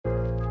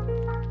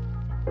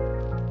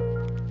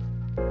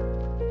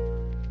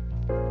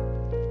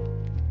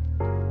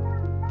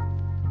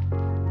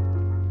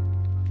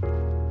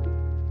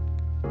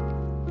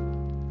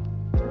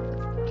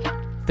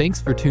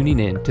Thanks for tuning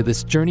in to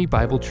this Journey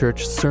Bible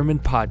Church Sermon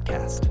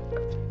Podcast.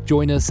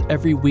 Join us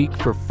every week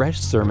for fresh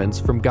sermons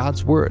from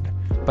God's Word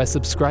by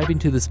subscribing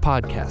to this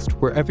podcast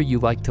wherever you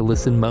like to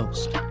listen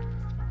most.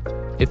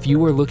 If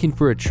you are looking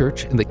for a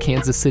church in the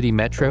Kansas City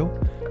metro,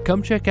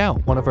 come check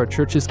out one of our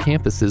church's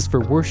campuses for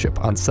worship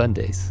on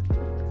Sundays.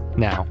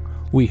 Now,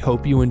 we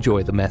hope you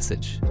enjoy the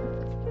message.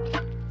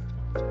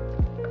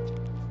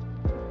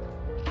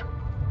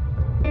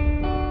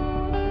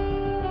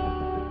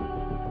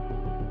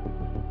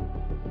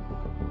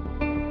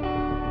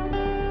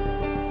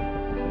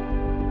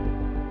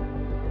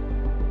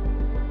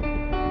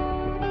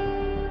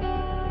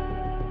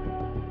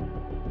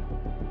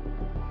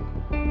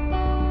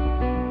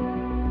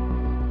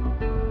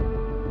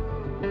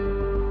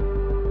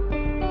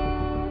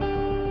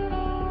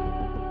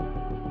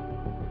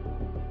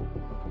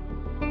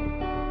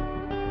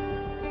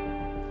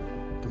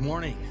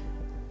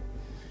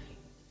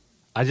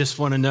 I just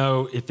want to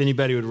know if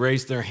anybody would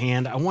raise their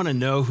hand. I want to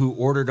know who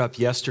ordered up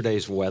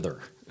yesterday's weather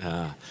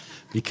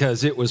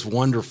because it was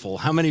wonderful.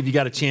 How many of you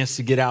got a chance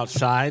to get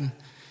outside?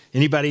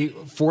 Anybody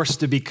forced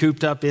to be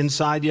cooped up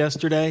inside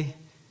yesterday?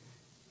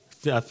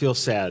 I feel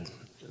sad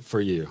for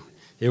you.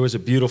 It was a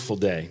beautiful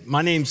day.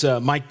 My name's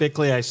Mike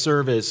Bickley. I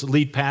serve as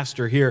lead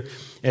pastor here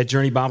at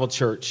Journey Bible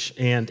Church.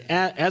 And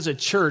as a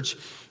church,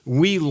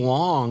 we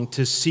long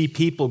to see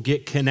people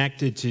get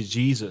connected to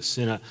Jesus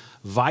in a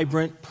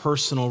vibrant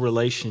personal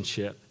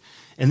relationship.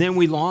 And then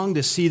we long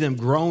to see them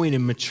growing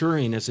and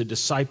maturing as a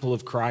disciple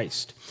of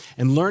Christ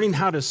and learning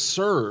how to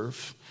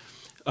serve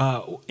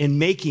in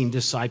making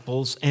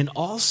disciples, and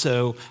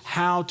also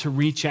how to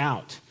reach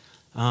out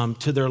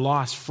to their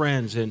lost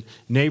friends and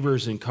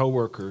neighbors and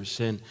coworkers,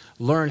 and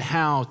learn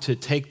how to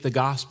take the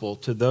gospel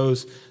to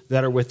those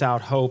that are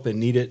without hope and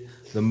need it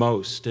the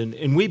most.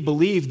 And we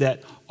believe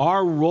that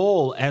our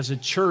role as a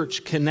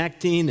church,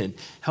 connecting and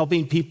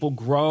helping people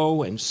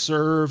grow and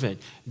serve and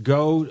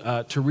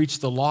go to reach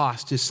the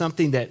lost, is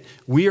something that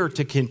we are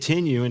to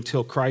continue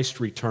until Christ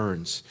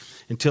returns,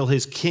 until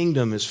his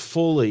kingdom is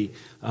fully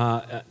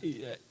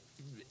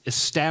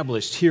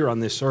established here on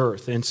this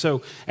earth. And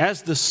so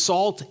as the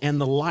salt and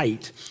the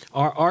light,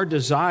 our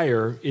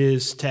desire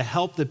is to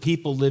help the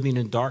people living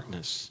in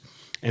darkness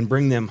and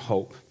bring them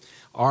hope.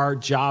 Our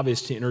job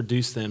is to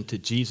introduce them to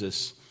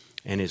Jesus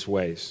and his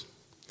ways.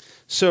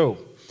 So,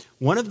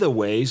 one of the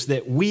ways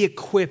that we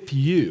equip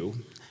you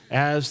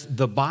as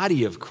the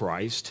body of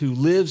Christ who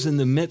lives in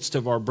the midst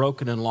of our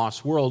broken and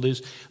lost world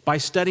is by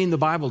studying the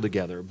Bible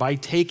together, by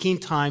taking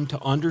time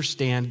to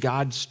understand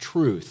God's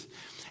truth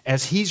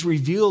as he's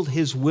revealed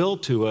his will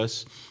to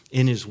us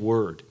in his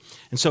word.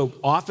 And so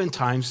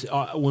oftentimes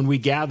when we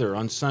gather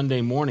on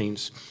Sunday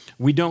mornings,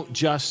 we don't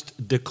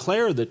just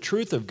declare the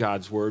truth of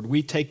God's word,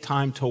 we take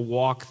time to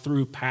walk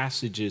through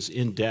passages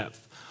in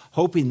depth,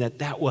 hoping that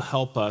that will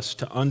help us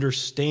to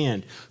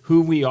understand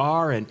who we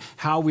are and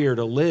how we are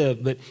to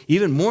live. But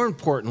even more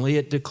importantly,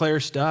 it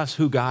declares to us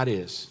who God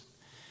is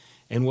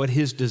and what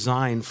his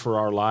design for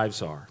our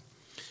lives are.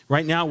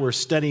 Right now we're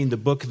studying the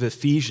book of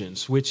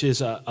Ephesians, which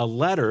is a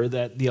letter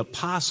that the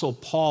Apostle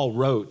Paul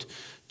wrote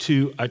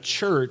to a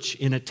church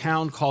in a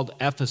town called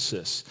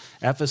Ephesus.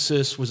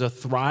 Ephesus was a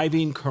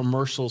thriving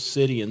commercial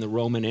city in the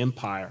Roman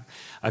Empire,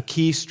 a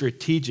key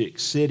strategic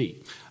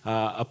city,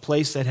 a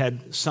place that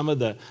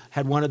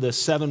had one of the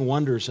seven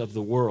wonders of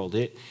the world.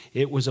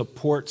 It was a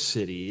port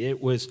city.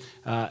 It was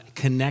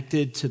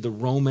connected to the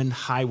Roman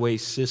highway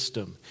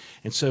system.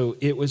 And so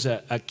it was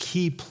a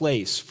key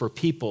place for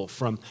people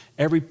from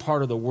every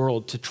part of the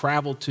world to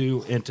travel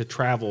to and to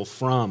travel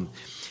from.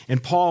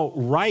 And Paul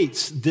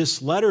writes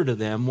this letter to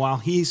them while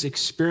he's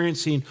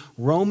experiencing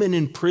Roman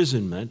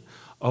imprisonment,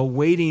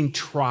 awaiting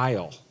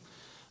trial.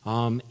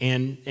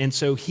 And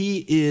so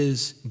he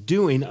is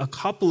doing a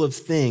couple of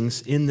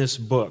things in this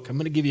book. I'm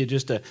going to give you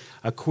just a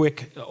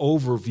quick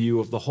overview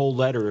of the whole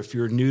letter if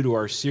you're new to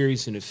our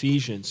series in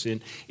Ephesians.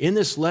 And in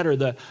this letter,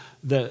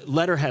 the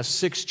letter has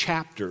 6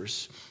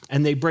 chapters,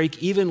 and they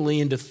break evenly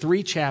into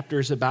 3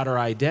 chapters about our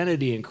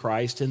identity in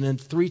Christ, and then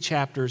 3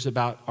 chapters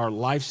about our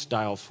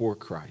lifestyle for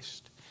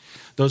Christ.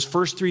 Those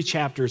first 3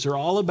 chapters are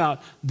all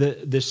about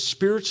the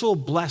spiritual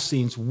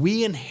blessings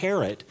we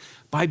inherit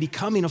by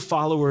becoming a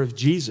follower of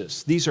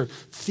Jesus. These are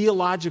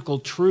theological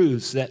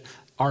truths that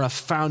are a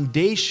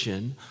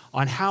foundation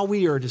on how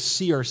we are to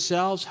see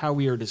ourselves, how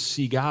we are to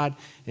see God,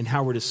 and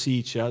how we're to see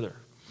each other.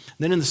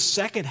 Then in the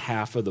second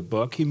half of the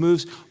book, he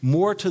moves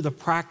more to the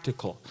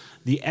practical,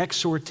 the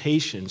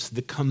exhortations,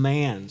 the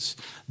commands,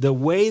 the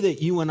way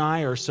that you and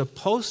I are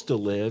supposed to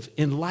live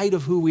in light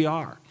of who we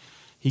are.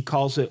 He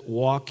calls it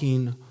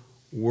walking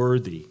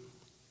worthy.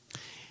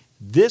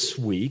 This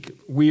week,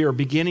 we are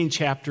beginning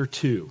chapter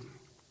 2.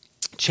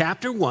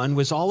 Chapter 1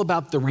 was all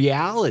about the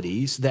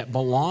realities that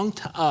belong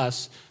to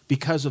us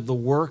because of the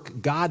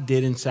work God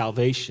did in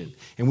salvation.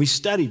 And we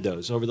studied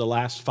those over the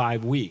last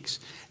 5 weeks.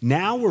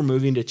 Now we're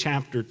moving to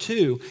chapter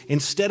 2.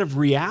 Instead of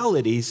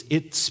realities,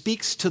 it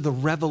speaks to the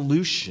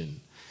revolution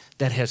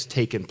that has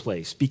taken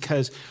place.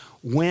 Because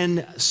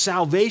when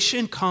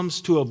salvation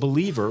comes to a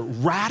believer,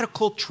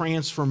 radical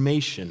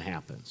transformation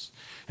happens.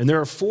 And there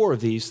are 4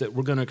 of these that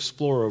we're going to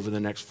explore over the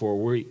next 4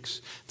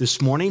 weeks. This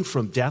morning,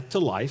 from death to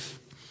life.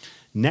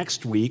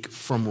 Next week,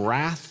 from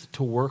wrath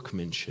to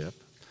workmanship.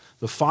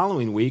 The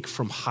following week,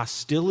 from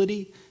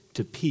hostility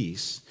to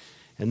peace.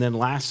 And then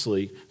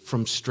lastly,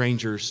 from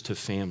strangers to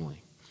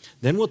family.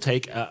 Then we'll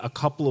take a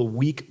couple of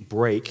week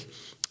break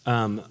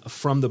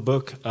from the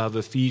book of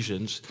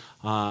Ephesians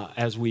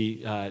as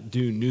we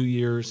do New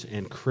Year's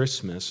and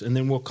Christmas. And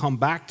then we'll come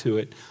back to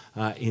it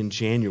in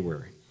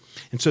January.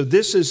 And so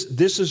this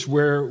is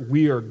where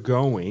we are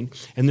going.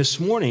 And this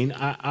morning,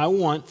 I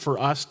want for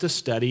us to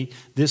study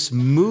this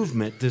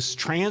movement, this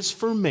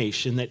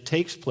transformation that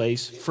takes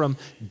place from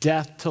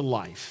death to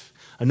life.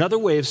 Another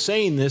way of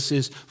saying this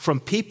is from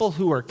people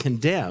who are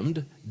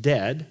condemned,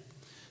 dead,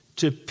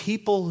 to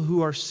people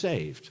who are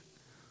saved,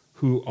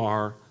 who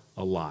are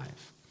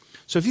alive.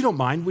 So if you don't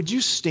mind, would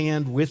you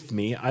stand with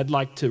me? I'd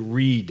like to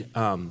read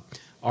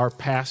our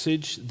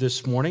passage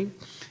this morning.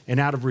 And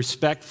out of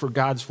respect for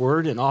God's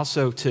word, and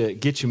also to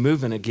get you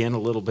moving again a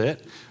little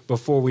bit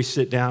before we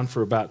sit down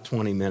for about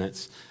 20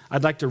 minutes,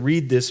 I'd like to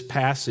read this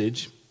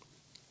passage.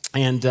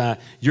 And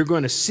you're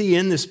going to see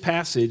in this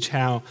passage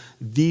how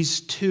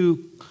there's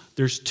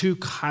 2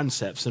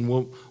 concepts, and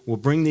we'll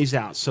bring these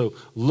out. So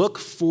look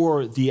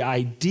for the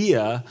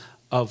idea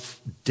of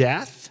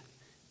death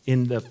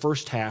in the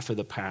first half of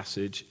the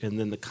passage, and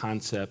then the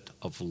concept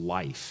of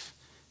life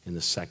in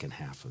the second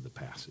half of the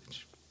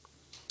passage.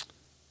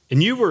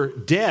 And you were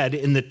dead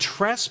in the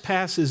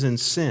trespasses and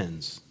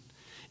sins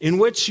in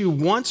which you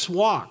once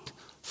walked,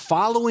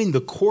 following the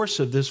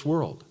course of this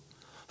world,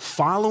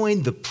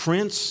 following the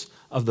prince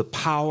of the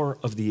power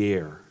of the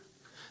air,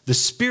 the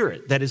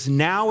spirit that is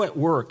now at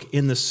work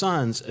in the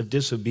sons of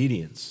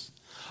disobedience,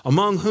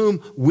 among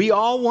whom we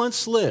all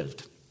once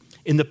lived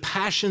in the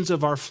passions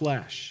of our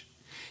flesh,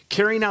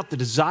 carrying out the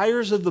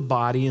desires of the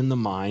body and the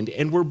mind,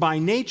 and were by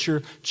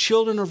nature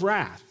children of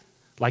wrath,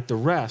 like the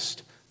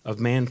rest of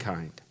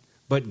mankind.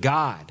 But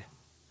God,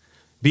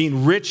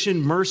 being rich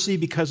in mercy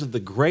because of the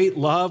great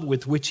love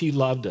with which he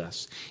loved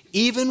us,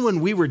 even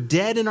when we were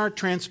dead in our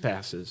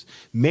trespasses,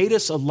 made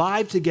us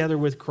alive together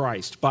with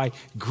Christ. By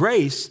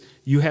grace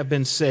you have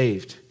been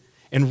saved,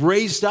 and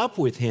raised up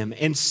with him,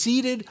 and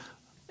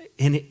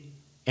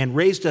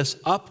raised us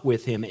up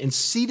with him, and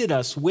seated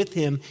us with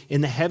him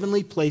in the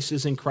heavenly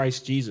places in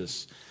Christ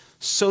Jesus,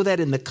 so that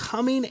in the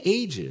coming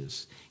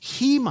ages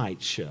he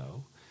might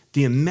show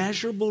the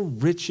immeasurable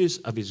riches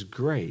of his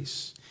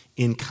grace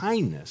in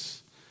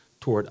kindness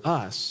toward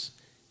us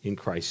in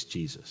Christ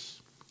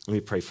Jesus. Let me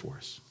pray for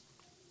us.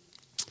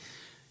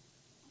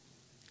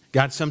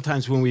 God,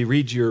 sometimes when we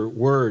read your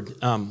word,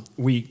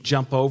 we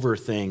jump over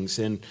things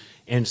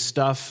and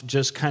stuff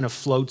just kind of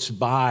floats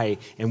by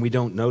and we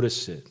don't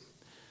notice it.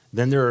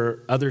 Then there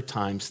are other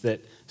times that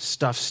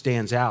stuff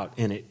stands out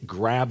and it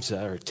grabs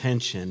our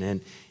attention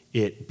and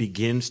it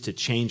begins to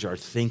change our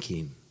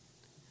thinking,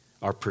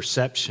 our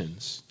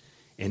perceptions,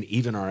 and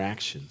even our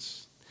actions.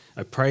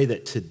 I pray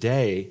that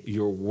today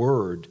your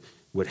word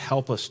would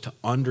help us to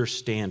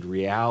understand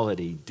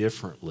reality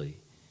differently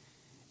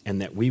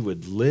and that we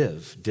would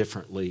live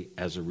differently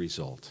as a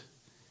result.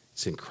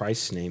 It's in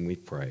Christ's name we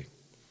pray.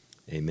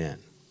 Amen.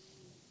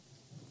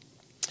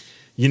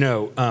 You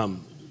know,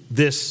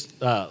 this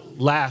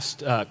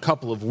last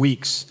couple of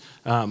weeks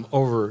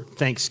over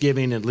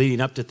Thanksgiving and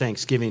leading up to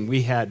Thanksgiving,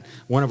 we had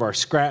one of our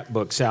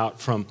scrapbooks out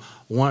from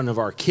one of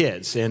our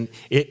kids, and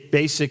it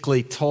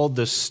basically told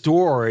the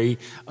story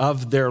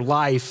of their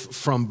life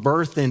from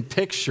birth in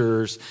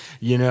pictures,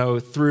 you know,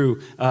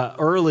 through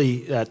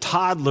early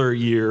toddler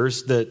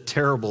years, the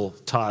terrible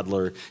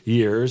toddler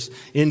years,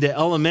 into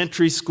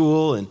elementary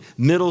school and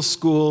middle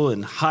school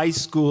and high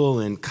school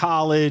and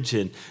college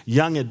and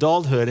young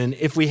adulthood. And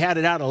if we had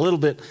it out a little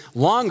bit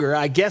longer,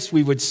 I guess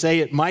we would say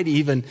it might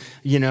even,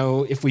 you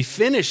know, if we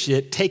finish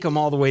it, take them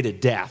all the way to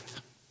death.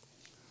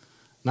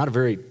 Not a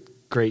very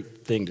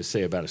great thing to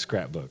say about a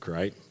scrapbook,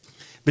 right?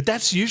 But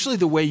that's usually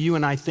the way you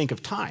and I think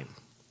of time.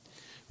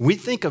 We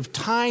think of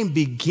time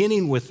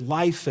beginning with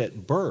life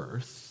at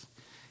birth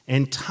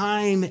and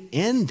time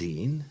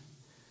ending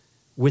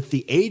with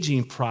the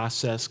aging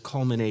process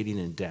culminating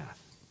in death.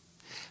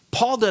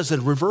 Paul does a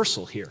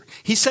reversal here.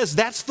 He says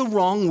that's the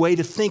wrong way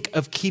to think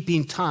of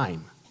keeping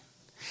time.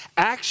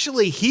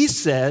 Actually, he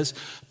says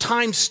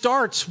time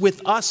starts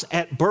with us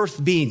at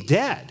birth being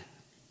dead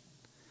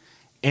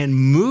and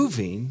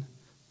moving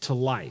to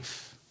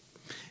life.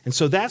 And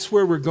so that's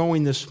where we're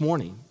going this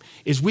morning,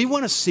 is we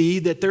want to see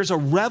that there's a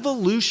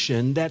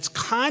revolution that's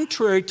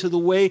contrary to the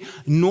way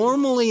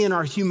normally in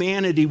our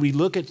humanity we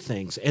look at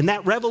things. And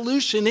that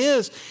revolution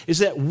is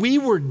that we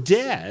were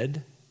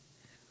dead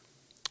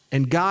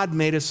and God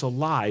made us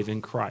alive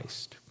in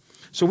Christ.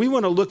 So we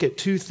want to look at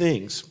 2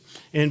 things.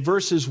 In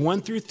verses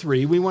 1 through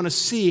 3, we want to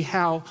see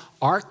how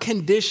our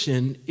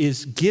condition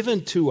is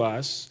given to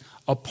us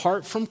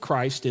apart from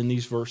Christ in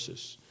these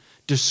verses,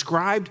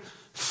 described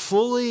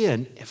fully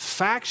and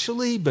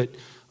factually, but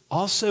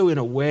also in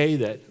a way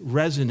that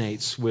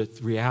resonates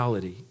with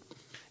reality.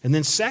 And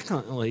then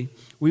secondly,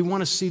 we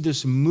want to see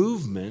this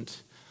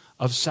movement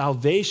of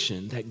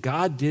salvation that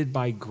God did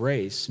by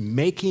grace,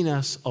 making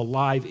us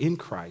alive in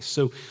Christ.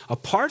 So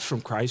apart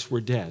from Christ, we're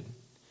dead.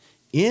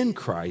 In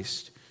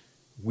Christ,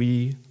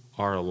 we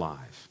are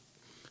alive.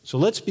 So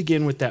let's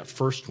begin with that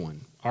first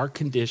one, our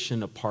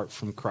condition apart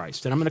from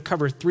Christ. And I'm going to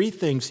cover three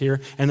things here.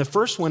 And the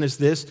first one is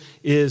this,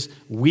 is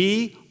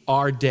we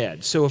are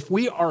dead. So if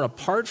we are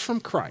apart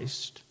from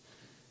Christ,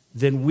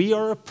 then we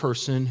are a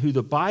person who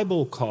the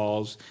Bible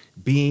calls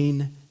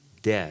being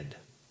dead.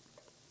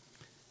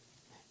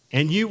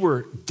 And you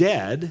were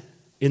dead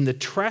in the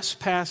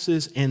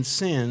trespasses and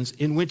sins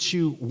in which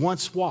you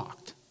once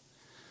walked.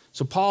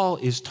 So Paul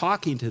is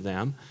talking to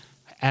them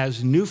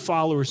as new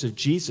followers of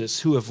Jesus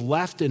who have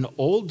left an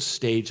old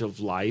stage of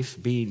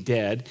life, being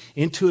dead,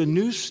 into a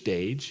new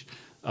stage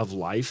of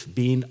life,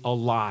 being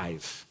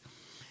alive.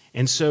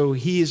 And so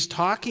he is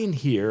talking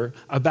here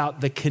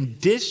about the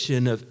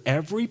condition of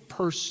every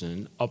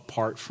person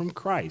apart from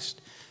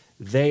Christ.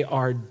 They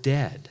are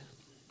dead.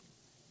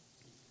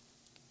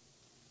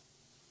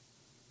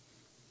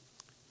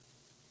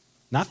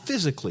 Not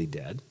physically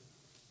dead,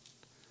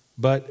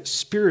 but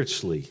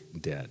spiritually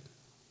dead.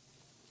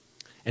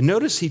 And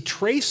notice he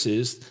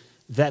traces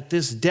that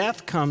this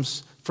death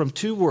comes from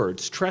two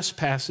words,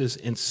 trespasses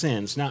and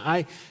sins. Now,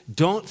 I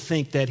don't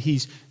think that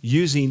he's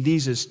using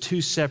these as two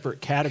separate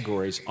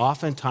categories.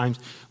 Oftentimes,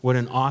 what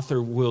an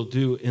author will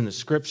do in the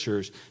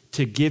scriptures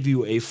to give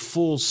you a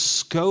full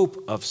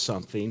scope of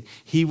something,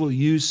 he will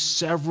use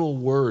several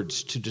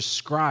words to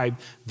describe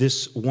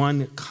this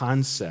one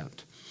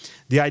concept.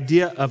 The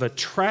idea of a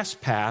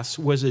trespass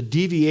was a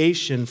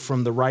deviation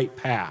from the right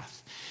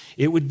path.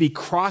 It would be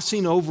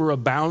crossing over a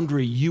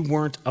boundary you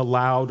weren't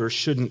allowed or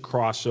shouldn't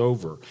cross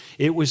over.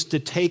 It was to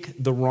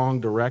take the wrong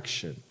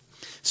direction.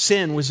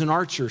 Sin was an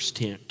archer's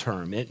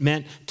term. It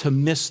meant to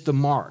miss the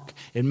mark.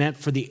 It meant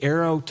for the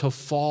arrow to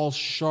fall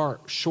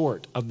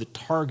short of the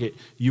target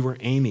you were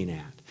aiming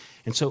at.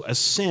 And so a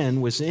sin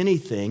was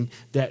anything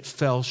that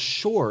fell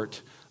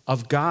short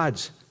of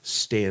God's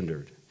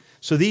standard.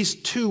 So these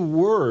two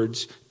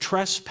words,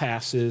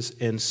 trespasses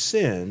and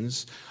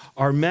sins,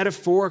 are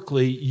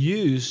metaphorically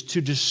used to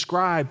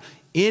describe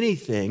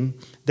anything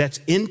that's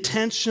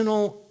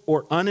intentional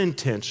or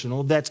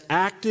unintentional, that's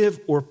active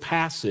or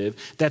passive,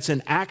 that's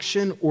an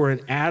action or an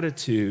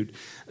attitude,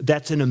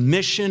 that's an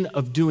omission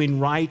of doing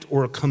right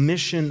or a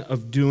commission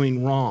of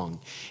doing wrong.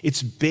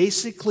 It's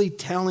basically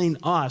telling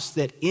us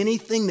that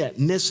anything that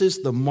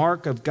misses the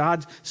mark of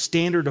God's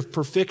standard of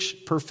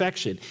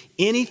perfection,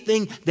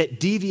 anything that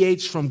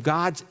deviates from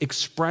God's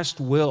expressed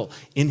will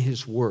in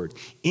His Word,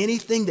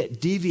 anything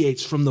that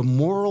deviates from the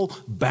moral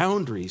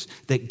boundaries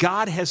that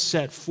God has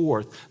set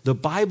forth, the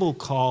Bible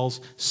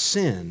calls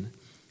sin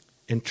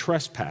and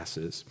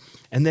trespasses.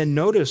 And then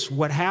notice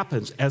what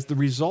happens as the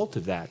result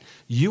of that.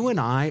 You and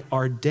I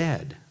are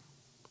dead,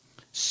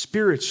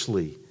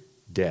 spiritually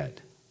dead.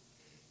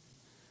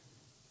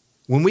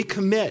 When we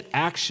commit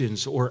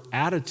actions or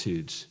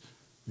attitudes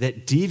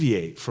that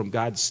deviate from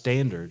God's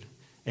standard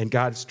and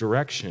God's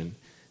direction,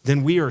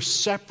 then we are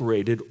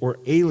separated or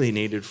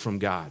alienated from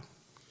God.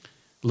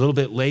 A little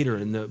bit later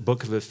in the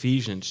book of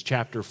Ephesians,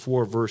 chapter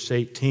 4, verse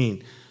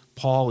 18,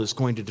 Paul is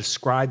going to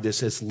describe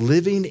this as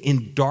living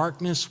in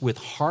darkness with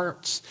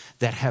hearts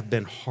that have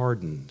been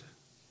hardened,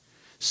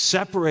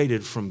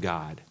 separated from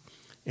God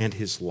and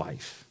His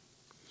life.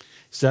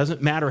 It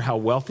doesn't matter how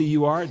wealthy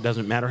you are. It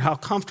doesn't matter how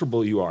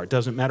comfortable you are. It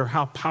doesn't matter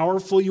how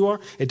powerful you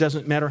are. It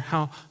doesn't matter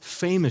how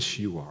famous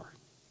you are.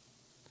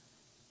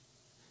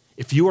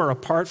 If you are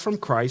apart from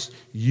Christ,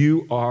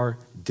 you are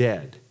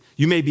dead.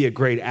 You may be a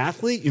great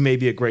athlete, you may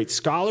be a great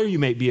scholar, you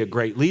may be a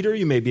great leader,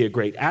 you may be a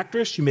great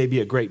actress, you may be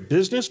a great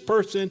business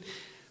person.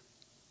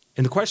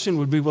 And the question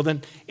would be, well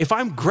then, if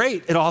I'm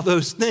great at all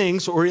those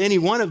things or any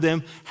one of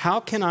them, how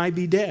can I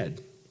be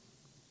dead?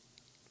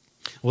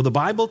 Well, the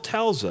Bible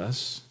tells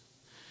us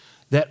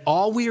that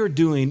all we are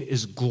doing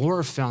is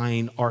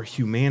glorifying our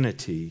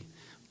humanity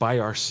by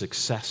our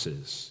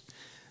successes.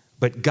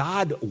 But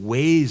God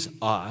weighs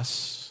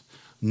us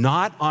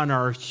not on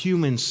our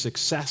human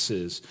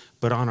successes,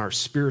 but on our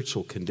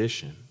spiritual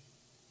condition.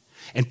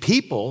 And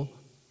people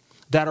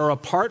that are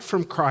apart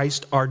from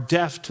Christ are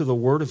deaf to the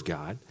Word of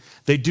God.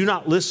 They do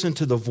not listen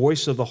to the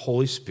voice of the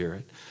Holy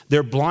Spirit.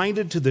 They're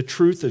blinded to the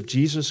truth of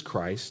Jesus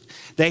Christ.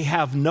 They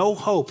have no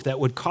hope that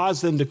would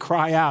cause them to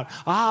cry out,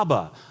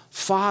 Abba,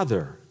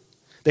 Father.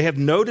 They have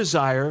no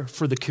desire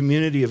for the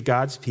community of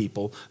God's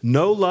people,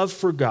 no love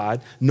for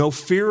God, no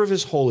fear of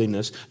His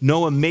holiness,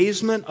 no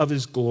amazement of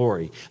His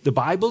glory. The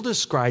Bible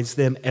describes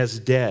them as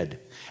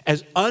dead,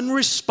 as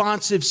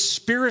unresponsive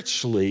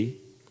spiritually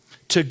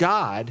to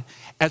God,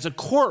 as a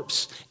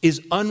corpse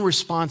is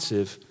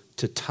unresponsive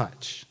to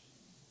touch.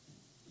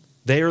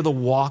 They are the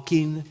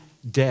walking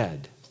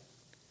dead,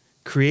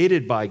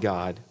 created by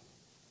God,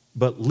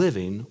 but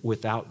living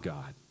without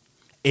God.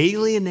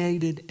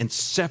 Alienated and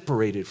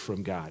separated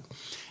from God.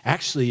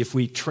 Actually, if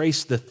we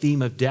trace the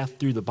theme of death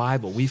through the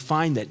Bible, we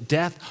find that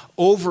death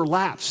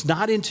overlaps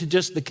not into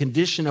just the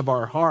condition of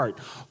our heart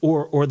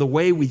or the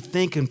way we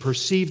think and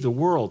perceive the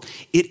world.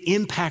 It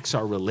impacts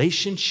our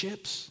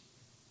relationships.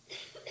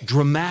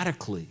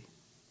 dramatically,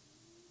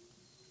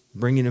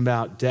 bringing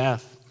about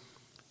death,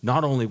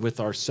 not only with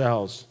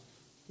ourselves,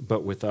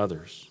 but with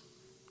others.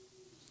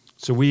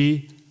 So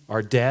we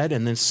are dead,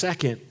 and then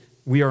second,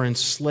 we are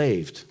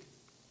enslaved.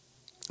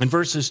 In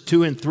verses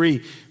 2 and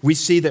 3, we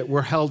see that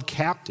we're held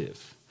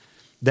captive,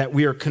 that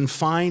we are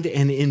confined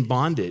and in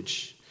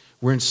bondage.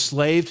 We're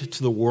enslaved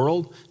to the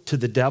world, to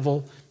the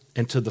devil,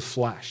 and to the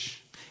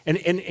flesh. And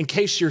in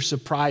case you're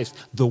surprised,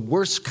 the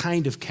worst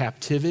kind of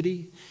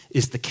captivity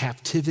is the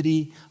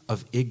captivity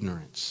of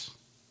ignorance.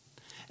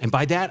 And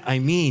by that I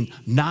mean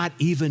not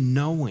even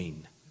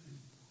knowing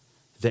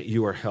that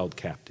you are held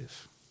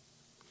captive.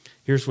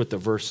 Here's what the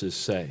verses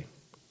say.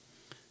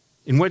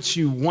 In which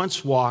you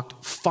once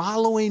walked,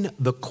 following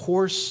the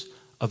course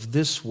of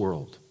this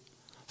world,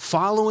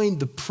 following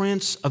the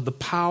prince of the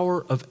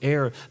power of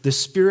air, the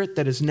spirit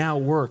that is now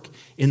work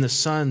in the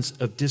sons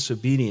of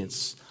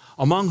disobedience,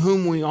 among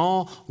whom we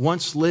all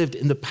once lived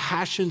in the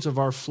passions of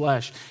our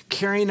flesh,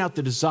 carrying out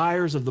the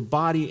desires of the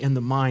body and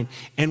the mind,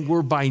 and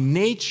were by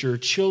nature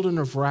children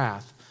of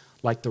wrath,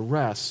 like the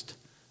rest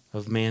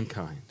of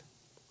mankind.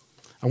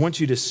 I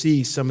want you to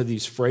see some of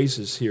these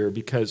phrases here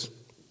because,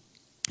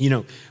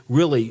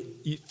 really,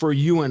 for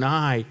you and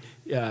I,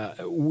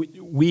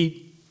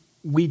 we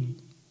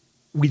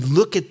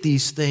look at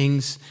these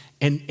things,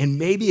 and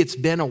maybe it's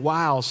been a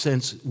while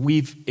since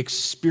we've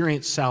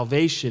experienced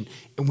salvation,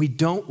 and we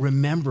don't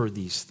remember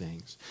these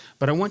things.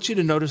 But I want you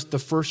to notice the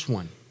first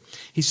one.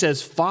 He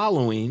says,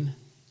 following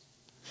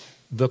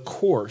the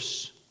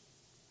course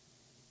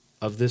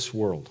of this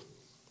world.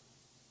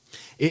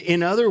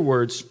 In other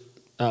words,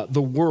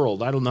 the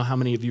world, I don't know how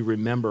many of you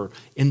remember,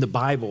 in the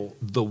Bible,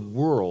 the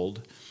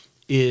world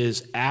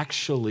is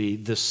actually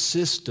the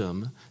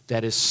system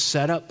that is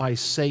set up by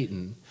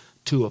Satan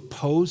to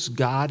oppose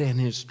God and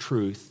his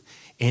truth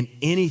and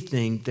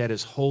anything that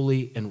is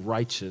holy and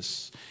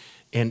righteous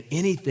and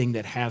anything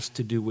that has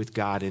to do with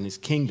God and his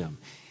kingdom.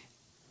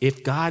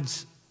 If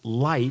God's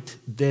light,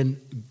 then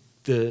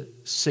the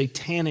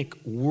satanic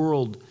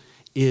world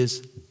is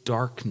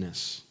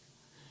darkness.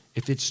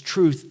 If it's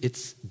truth,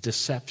 it's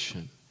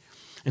deception.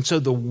 And so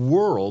the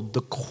world,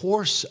 the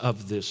course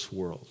of this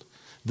world,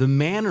 the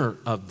manner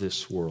of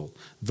this world,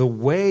 the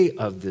way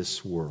of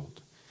this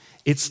world,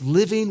 it's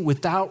living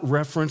without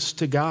reference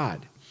to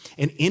God.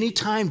 And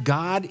anytime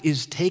God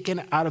is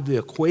taken out of the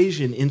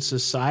equation in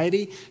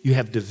society, you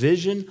have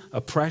division,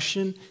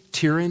 oppression,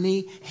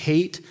 tyranny,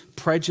 hate,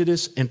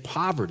 prejudice, and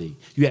poverty.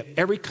 You have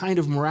every kind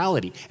of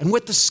morality. And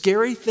what the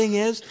scary thing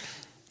is,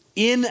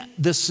 in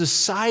the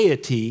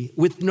society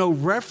with no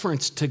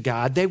reference to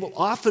God, they will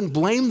often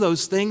blame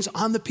those things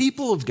on the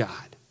people of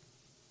God.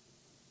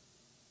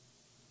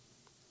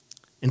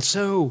 And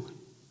so,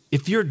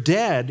 if you're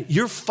dead,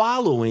 you're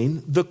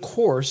following the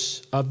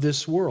course of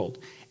this world.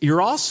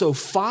 You're also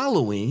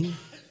following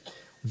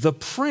the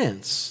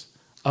prince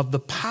of the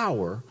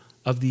power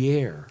of the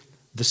air,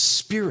 the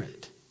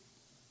spirit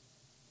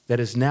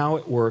that is now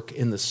at work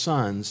in the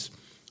sons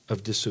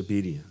of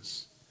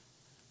disobedience.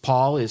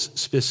 Paul is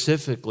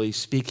specifically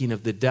speaking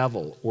of the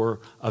devil or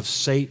of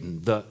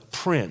Satan, the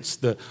prince.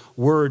 The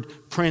word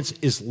prince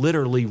is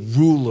literally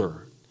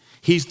ruler.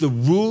 He's the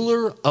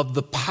ruler of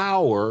the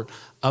power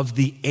of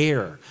the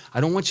air.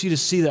 I don't want you to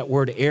see that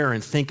word air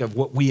and think of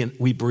what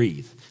we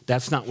breathe.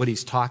 That's not what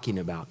he's talking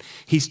about.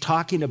 He's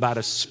talking about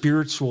a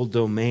spiritual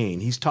domain.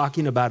 He's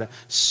talking about a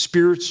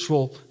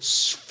spiritual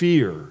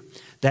sphere.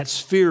 That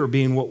sphere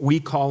being what we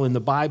call in the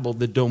Bible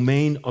the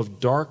domain of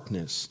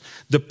darkness.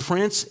 The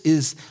prince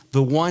is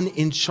the one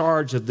in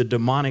charge of the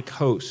demonic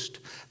host,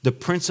 the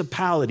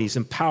principalities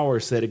and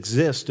powers that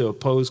exist to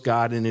oppose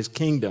God and his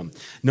kingdom.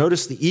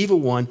 Notice the evil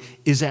one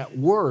is at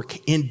work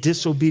in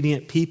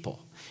disobedient people.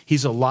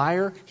 He's a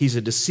liar, he's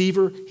a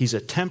deceiver, he's a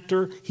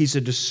tempter, he's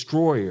a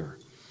destroyer.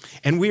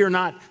 And we are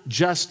not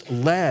just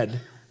led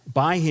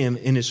by him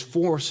in his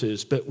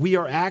forces, but we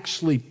are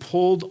actually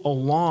pulled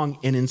along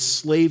and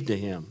enslaved to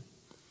him,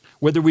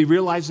 whether we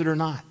realize it or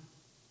not.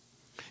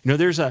 You know,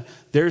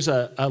 there's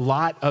a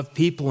lot of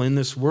people in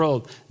this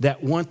world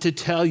that want to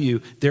tell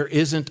you there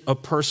isn't a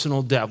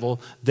personal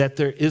devil, that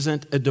there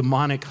isn't a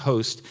demonic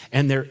host,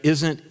 and there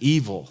isn't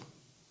evil.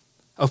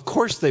 Of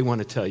course they want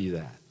to tell you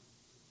that.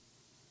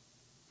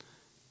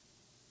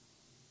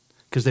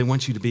 Because they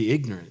want you to be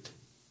ignorant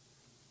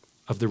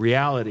of the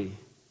reality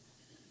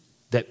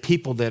that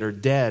people that are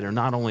dead are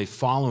not only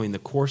following the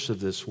course of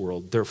this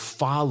world, they're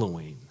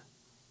following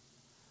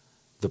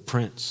the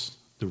prince,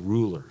 the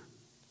ruler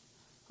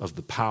of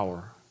the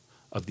power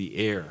of the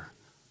air,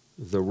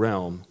 the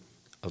realm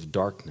of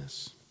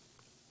darkness.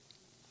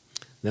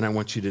 Then I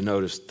want you to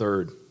notice,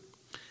 third,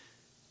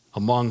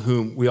 among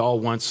whom we all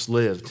once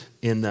lived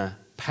in the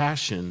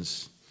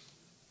passions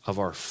of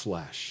our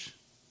flesh,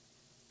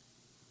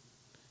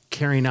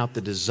 carrying out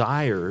the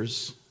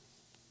desires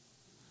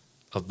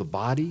of the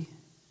body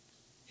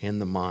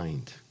and the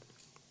mind.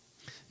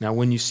 Now,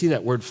 when you see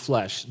that word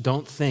flesh,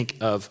 don't think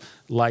of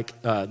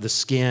like the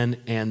skin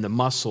and the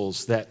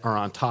muscles that are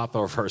on top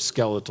of our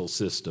skeletal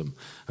system,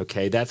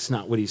 okay? That's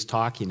not what he's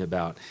talking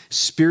about.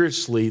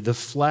 Spiritually, the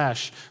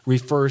flesh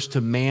refers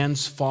to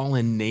man's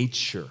fallen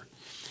nature.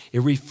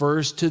 It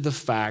refers to the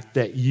fact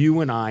that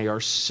you and I are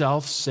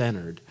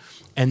self-centered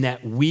and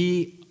that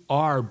we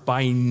are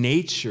by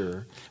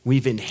nature,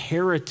 we've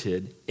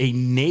inherited a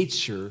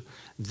nature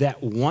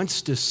that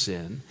wants to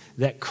sin,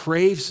 that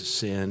craves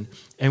sin,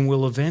 and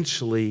will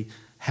eventually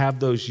have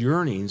those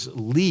yearnings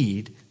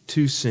lead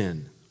to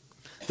sin.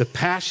 The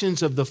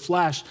passions of the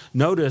flesh,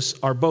 notice,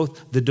 are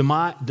both the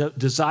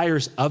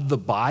desires of the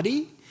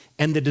body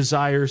and the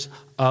desires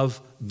of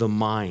the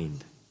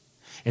mind.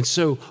 And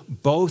so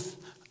both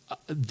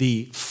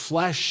the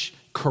flesh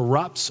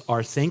corrupts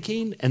our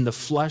thinking and the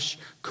flesh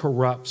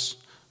corrupts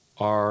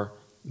our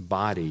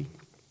body.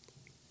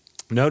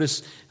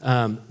 Notice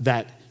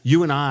that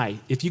you and I,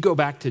 if you go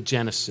back to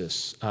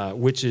Genesis,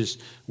 which is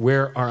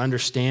where our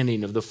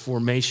understanding of the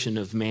formation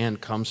of man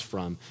comes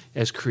from,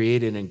 as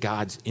created in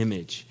God's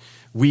image,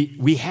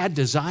 we had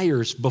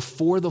desires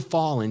before the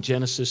fall in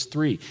Genesis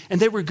 3,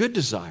 and they were good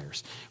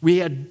desires. We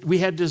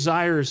had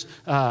desires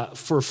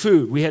for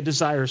food. We had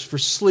desires for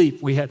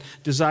sleep. We had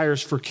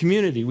desires for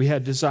community. We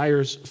had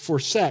desires for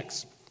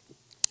sex.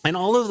 And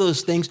all of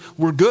those things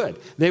were good.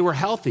 They were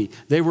healthy.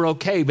 They were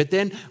okay. But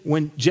then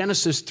when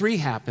Genesis 3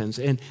 happens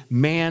and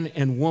man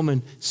and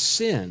woman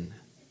sin,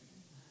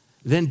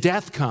 then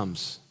death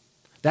comes.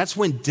 That's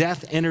when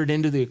death entered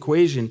into the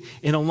equation.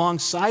 And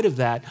alongside of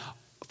that,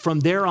 from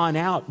there on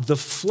out, the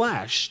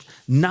flesh,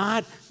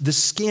 not the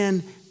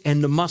skin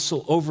and the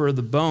muscle over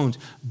the bones,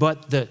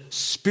 but the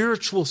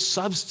spiritual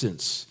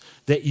substance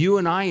that you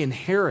and I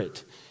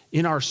inherit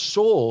in our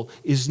soul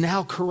is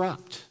now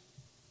corrupt.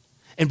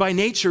 And by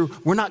nature,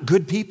 we're not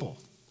good people.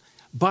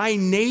 By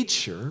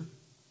nature,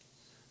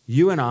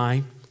 you and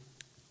I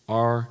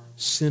are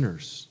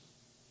sinners.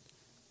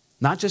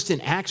 Not just in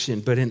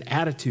action, but in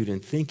attitude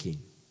and thinking.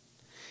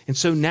 And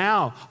so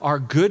now our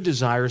good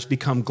desires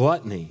become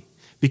gluttony,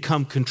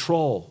 become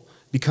control,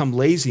 become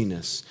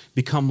laziness,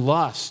 become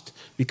lust,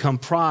 become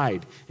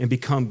pride, and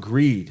become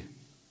greed.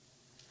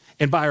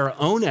 And by our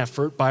own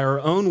effort, by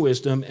our own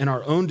wisdom, and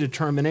our own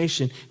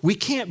determination, we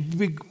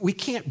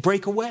can't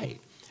break away.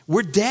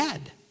 We're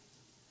dead.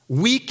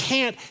 We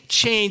can't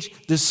change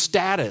the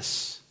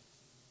status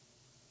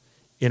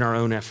in our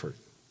own effort.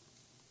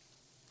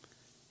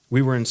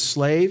 We were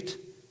enslaved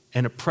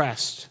and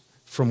oppressed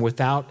from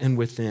without and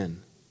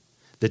within.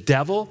 The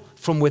devil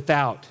from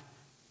without,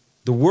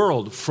 the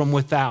world from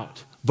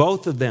without,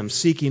 both of them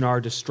seeking our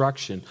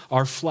destruction,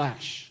 our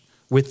flesh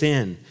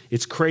within,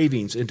 its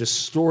cravings and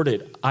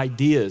distorted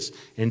ideas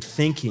and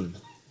thinking,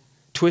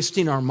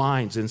 twisting our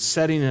minds and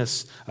setting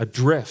us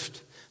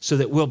adrift so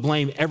that we'll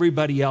blame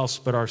everybody else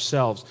but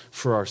ourselves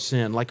for our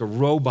sin. Like a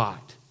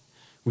robot,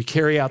 we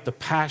carry out the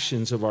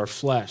passions of our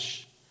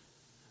flesh,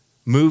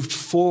 moved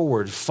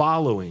forward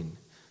following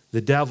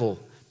the devil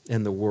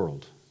and the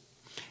world.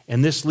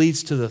 And this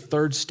leads to the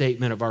third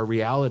statement of our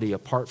reality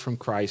apart from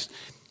Christ.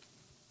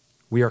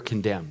 We are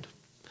condemned.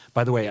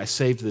 By the way, I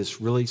saved this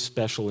really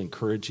special,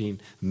 encouraging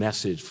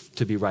message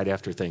to be right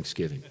after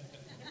Thanksgiving.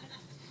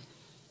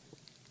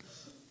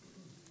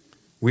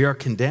 We are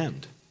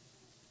condemned.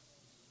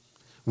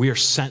 We are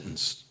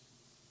sentenced.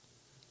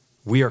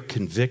 We are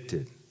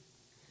convicted.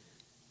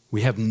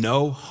 We have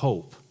no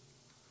hope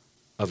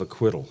of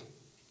acquittal.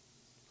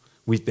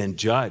 We've been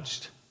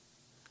judged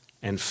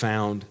and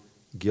found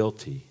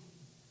guilty.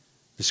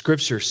 The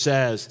scripture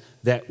says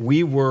that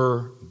we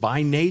were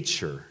by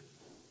nature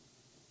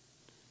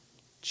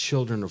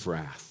children of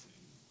wrath.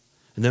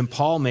 And then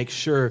Paul makes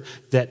sure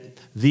that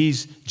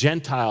these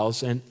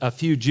Gentiles and a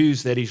few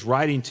Jews that he's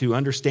writing to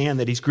understand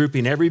that he's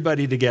grouping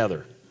everybody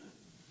together.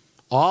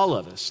 All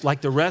of us, like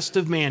the rest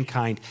of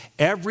mankind,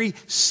 every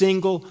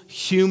single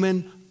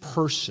human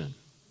person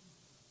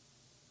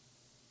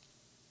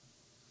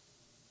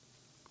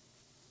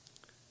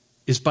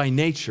is by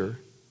nature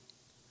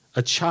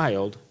a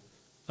child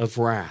of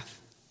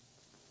wrath.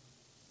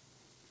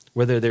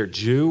 Whether they're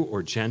Jew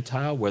or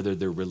Gentile, whether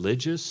they're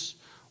religious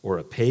or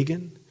a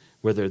pagan,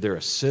 whether they're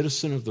a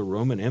citizen of the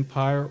Roman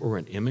Empire or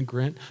an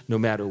immigrant, no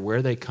matter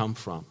where they come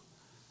from,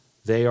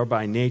 they are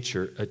by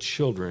nature a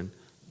children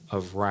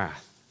of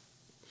wrath.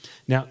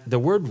 Now, the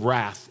word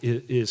wrath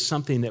is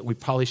something that we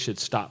probably should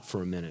stop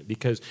for a minute,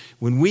 because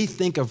when we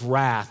think of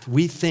wrath,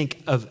 we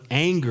think of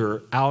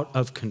anger out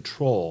of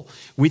control.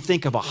 We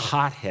think of a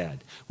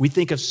hothead. We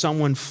think of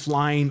someone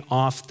flying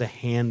off the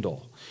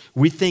handle.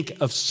 We think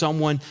of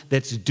someone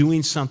that's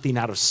doing something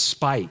out of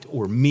spite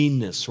or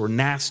meanness or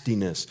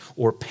nastiness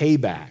or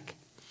payback.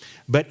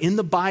 But in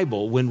the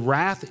Bible, when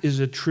wrath is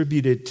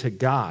attributed to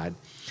God,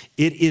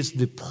 it is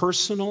the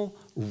personal,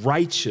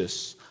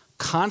 righteous,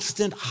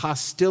 constant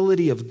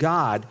hostility of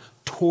God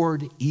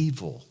toward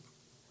evil.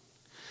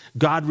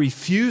 God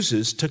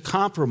refuses to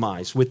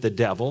compromise with the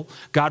devil.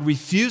 God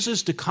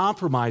refuses to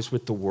compromise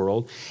with the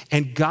world.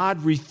 And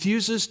God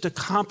refuses to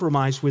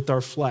compromise with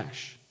our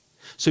flesh.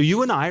 So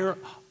you and I are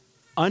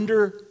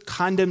under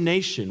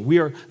condemnation. We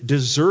are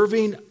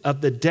deserving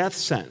of the death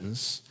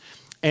sentence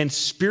and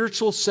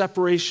spiritual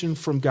separation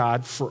from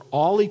God for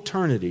all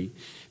eternity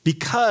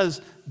because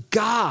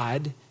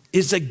God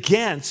is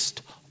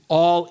against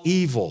all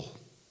evil.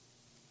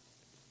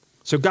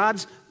 So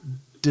God's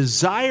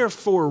desire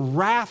for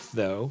wrath,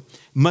 though,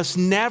 must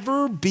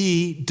never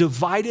be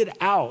divided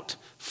out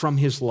from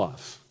his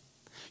love.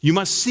 You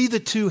must see the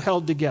two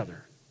held together.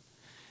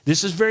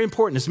 This is very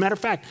important. As a matter of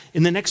fact,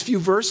 in the next few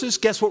verses,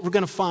 guess what we're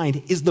going to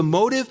find is the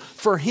motive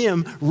for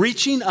him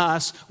reaching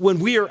us when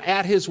we are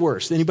at his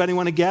worst. Anybody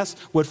want to guess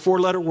what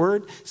four-letter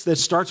word that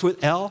starts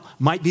with L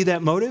might be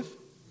that motive?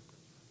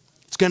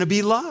 It's going to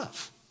be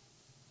love.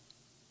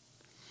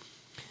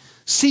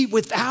 See,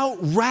 without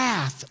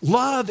wrath,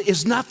 love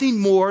is nothing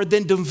more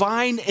than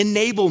divine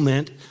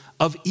enablement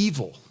of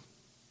evil.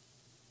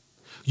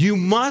 You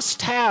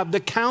must have the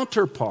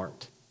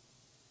counterpart.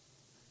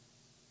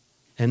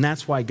 And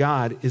that's why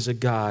God is a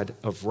God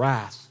of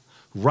wrath,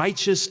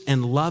 righteous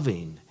and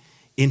loving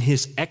in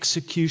his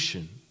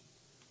execution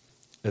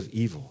of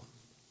evil.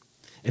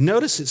 And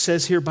notice it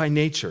says here by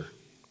nature.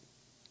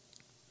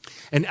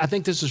 And I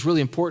think this is really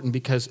important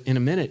because in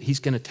a minute he's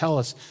going to tell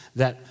us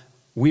that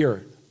we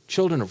are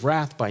children of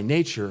wrath by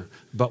nature,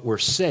 but we're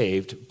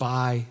saved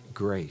by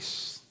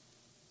grace.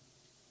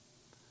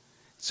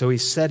 So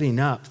he's setting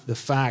up the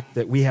fact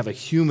that we have a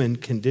human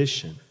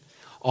condition.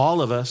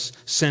 All of us,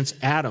 since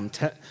Adam,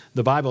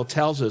 the Bible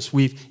tells us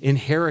we've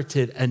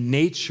inherited a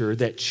nature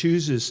that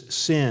chooses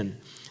sin,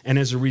 and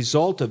as a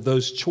result of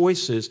those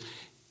choices,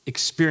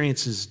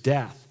 experiences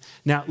death.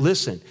 Now,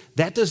 listen,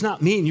 that does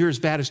not mean you're as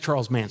bad as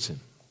Charles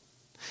Manson.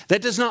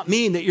 That does not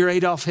mean that you're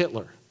Adolf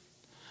Hitler.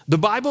 The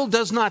Bible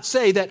does not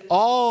say that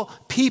all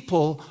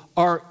people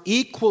are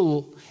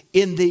equal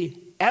in the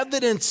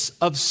evidence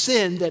of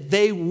sin that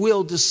they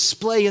will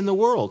display in the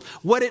world.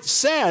 What it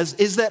says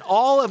is that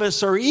all of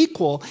us are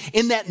equal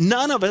in that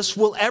none of us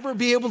will ever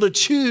be able to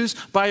choose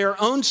by our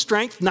own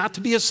strength not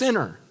to be a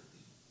sinner.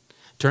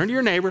 Turn to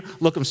your neighbor,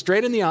 look them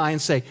straight in the eye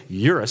and say,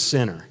 "You're a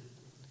sinner."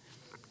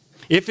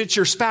 If it's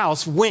your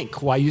spouse,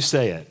 wink while you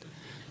say it.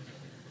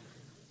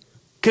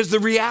 Because the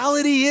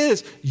reality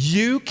is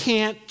you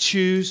can't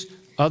choose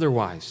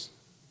otherwise.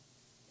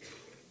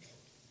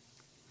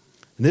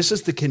 And this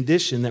is the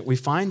condition that we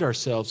find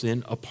ourselves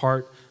in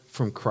apart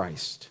from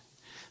Christ.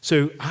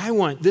 So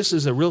this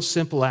is a real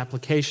simple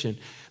application,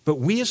 but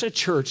we as a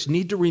church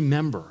need to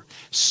remember,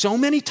 so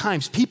many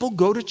times people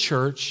go to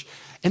church,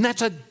 and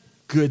that's a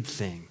good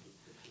thing.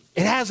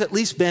 It has at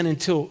least been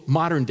until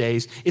modern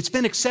days. It's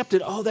been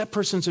accepted, oh, that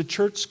person's a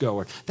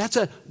churchgoer. That's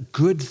a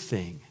good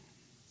thing.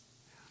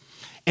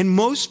 And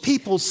most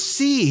people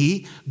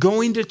see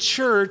going to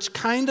church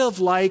kind of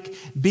like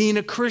being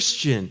a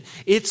Christian.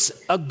 It's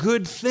a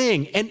good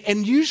thing.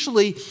 And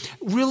usually,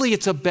 really,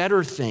 it's a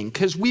better thing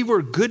because we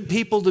were good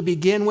people to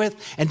begin with,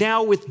 and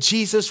now with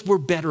Jesus, we're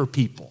better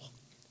people.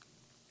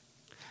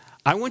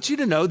 I want you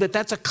to know that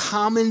that's a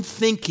common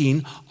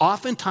thinking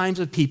oftentimes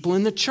of people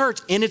in the church,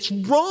 and it's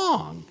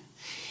wrong.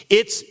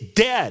 It's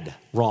dead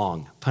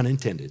wrong, pun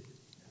intended.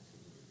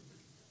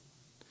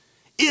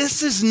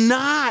 This is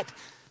not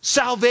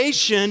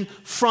salvation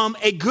from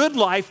a good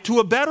life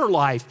to a better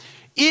life.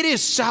 It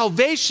is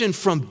salvation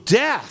from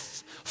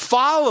death,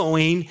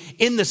 following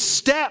in the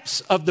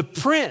steps of the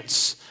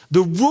prince,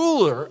 the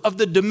ruler of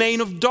the domain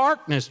of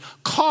darkness,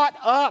 caught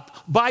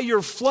up by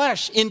your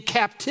flesh in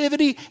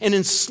captivity and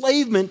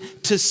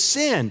enslavement to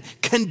sin,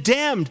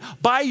 condemned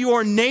by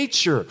your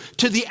nature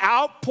to the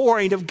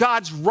outpouring of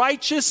God's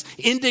righteous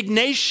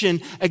indignation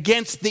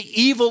against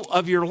the evil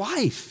of your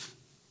life.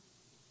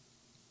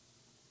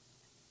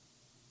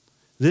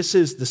 This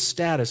is the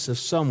status of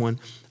someone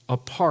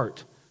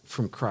apart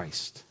from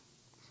Christ.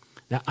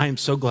 Now, I am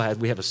so glad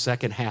we have a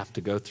second half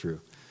to go through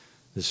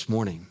this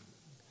morning.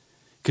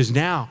 Because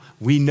now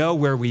we know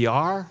where we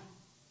are.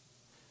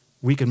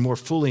 We can more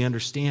fully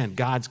understand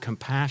God's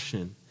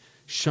compassion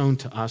shown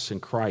to us in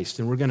Christ.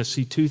 And we're going to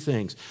see two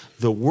things: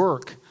 the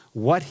work,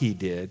 what he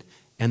did,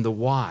 and the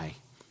why,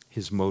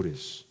 his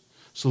motives.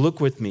 So look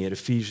with me at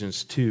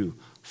Ephesians 2,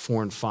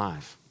 4 and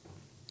 5.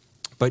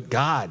 But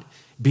God,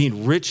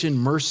 being rich in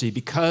mercy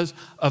because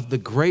of the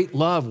great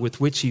love with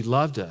which he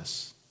loved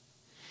us,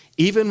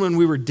 even when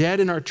we were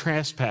dead in our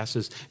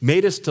trespasses,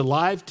 made us to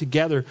live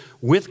together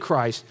with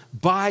Christ.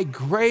 By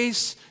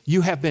grace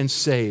you have been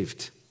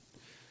saved.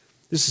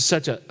 This is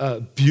such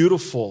a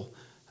beautiful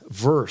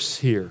verse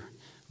here,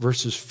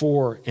 verses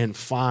 4 and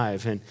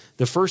 5. And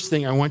the first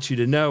thing I want you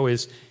to know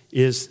is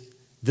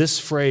this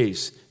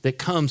phrase that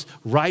comes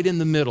right in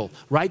the middle,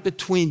 right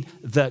between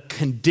the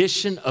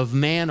condition of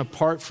man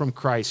apart from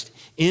Christ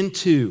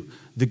into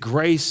the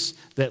grace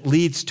that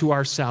leads to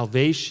our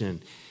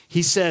salvation.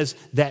 He says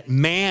that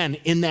man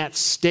in that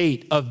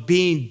state of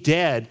being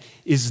dead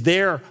is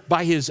there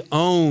by his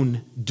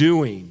own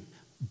doing,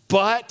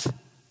 but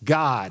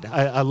God.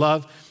 I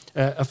love,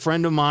 a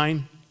friend of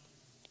mine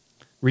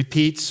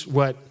repeats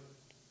what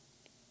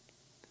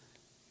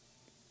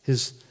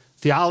his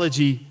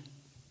theology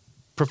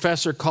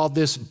professor called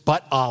this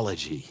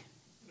butology.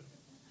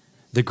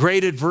 The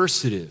great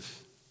adversative,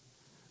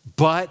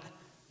 but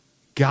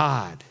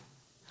God.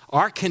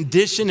 Our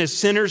condition as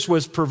sinners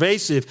was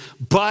pervasive,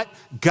 but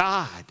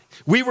God.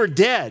 We were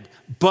dead,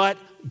 but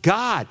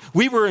God.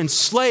 We were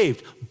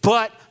enslaved,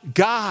 but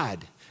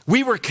God.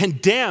 We were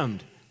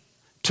condemned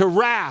to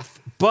wrath,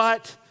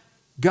 but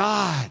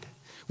God.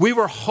 We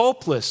were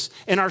hopeless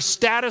and our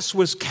status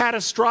was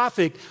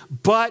catastrophic,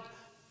 but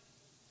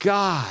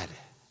God.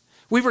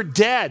 We were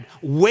dead,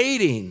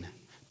 waiting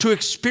to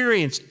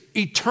experience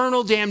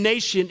eternal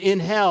damnation in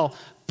hell,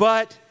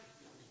 but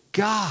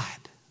God.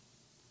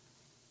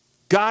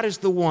 God is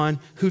the one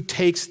who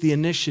takes the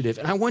initiative.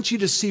 And I want you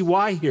to see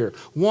why here.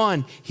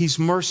 1, he's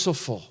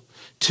merciful.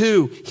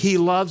 2, he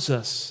loves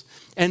us.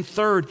 And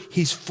 3,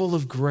 he's full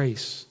of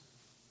grace.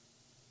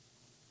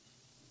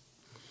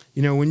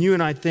 You know, when you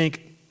and I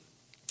think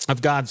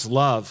of God's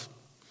love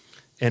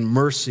and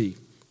mercy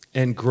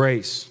and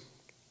grace,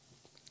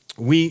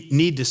 we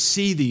need to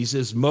see these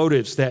as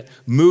motives that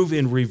move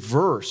in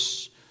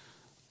reverse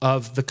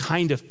of the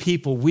kind of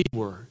people we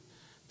were,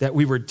 that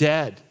we were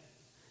dead,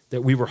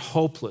 that we were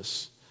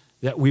hopeless,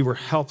 that we were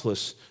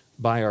helpless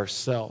by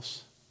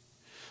ourselves.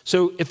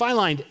 So if I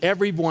lined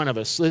every one of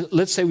us,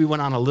 let's say we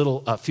went on a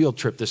little field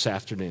trip this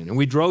afternoon and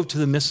we drove to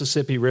the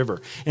Mississippi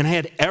River and I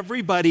had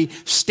everybody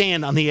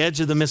stand on the edge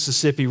of the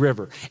Mississippi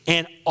River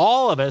and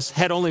all of us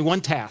had only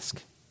one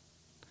task.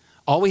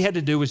 All we had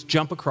to do was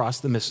jump across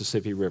the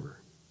Mississippi River.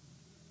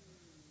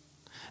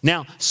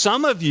 Now,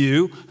 some of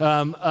you,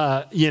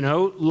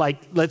 like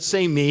let's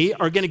say me,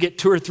 are going to get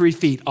 2 or 3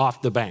 feet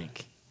off the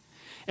bank.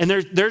 And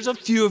there's a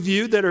few of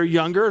you that are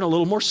younger and a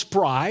little more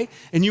spry,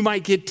 and you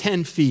might get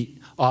 10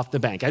 feet off the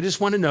bank. I just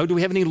want to know, do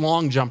we have any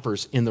long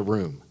jumpers in the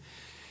room?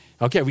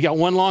 Okay, we got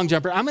one long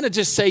jumper. I'm going to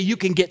just say you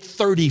can get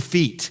 30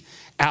 feet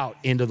out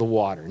into the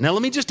water. Now,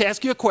 let me just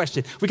ask you a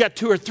question. We got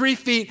 2 or 3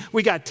 feet.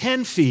 We got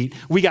 10 feet.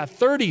 We got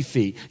 30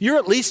 feet. You're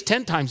at least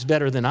 10 times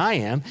better than I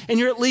am, and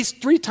you're at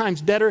least 3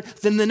 times better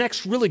than the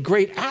next really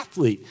great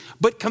athlete.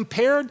 But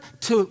compared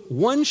to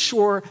one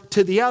shore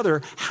to the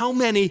other, how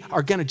many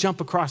are going to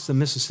jump across the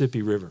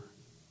Mississippi River?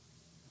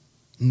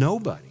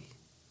 Nobody.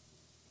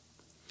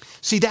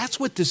 See, that's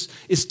what this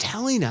is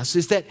telling us,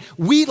 is that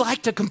we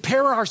like to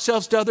compare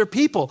ourselves to other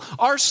people.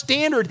 Our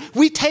standard,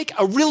 we take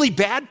a really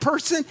bad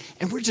person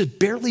and we're just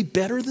barely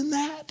better than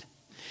that.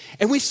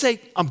 And we say,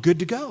 I'm good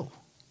to go.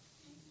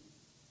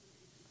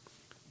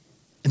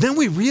 And then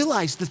we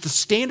realize that the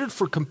standard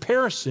for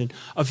comparison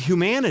of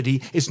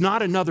humanity is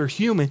not another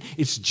human,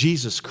 it's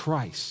Jesus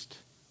Christ.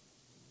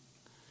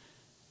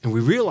 And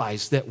we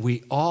realize that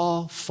we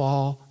all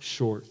fall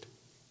short.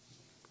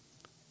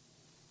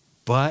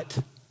 But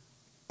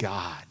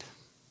God.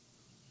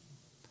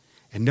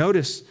 And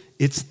notice,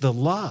 it's the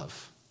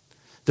love.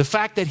 The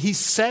fact that he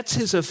sets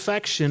his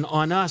affection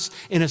on us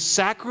in a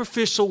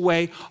sacrificial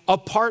way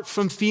apart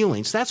from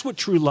feelings. That's what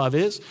true love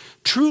is.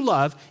 True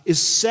love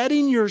is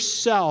setting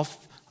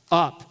yourself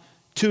up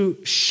to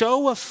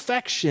show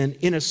affection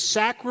in a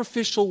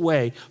sacrificial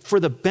way for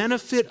the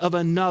benefit of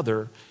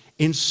another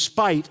in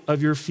spite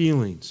of your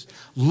feelings.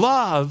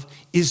 Love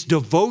is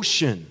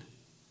devotion,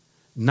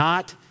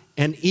 not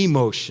an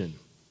emotion.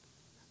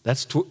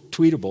 That's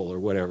tweetable or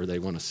whatever they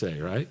want to say,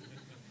 right?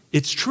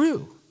 It's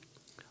true.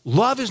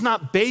 Love is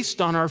not based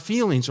on our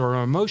feelings or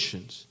our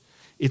emotions.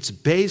 It's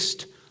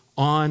based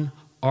on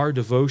our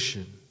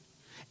devotion.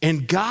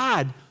 And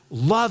God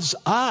loves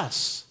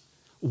us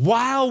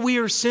while we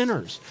are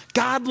sinners.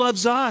 God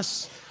loves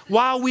us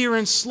while we are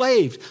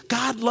enslaved.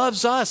 God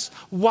loves us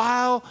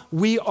while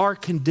we are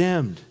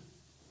condemned.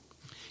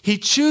 He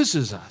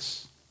chooses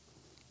us.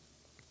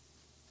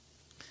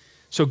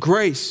 So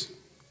grace.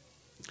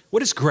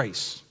 What is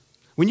grace?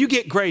 When you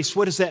get grace,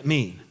 what does that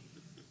mean?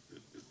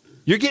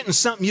 You're getting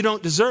something you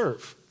don't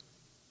deserve.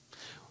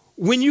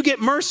 When you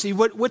get mercy,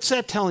 what's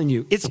that telling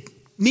you? It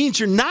means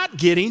you're not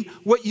getting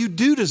what you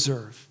do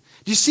deserve.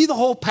 Do you see the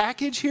whole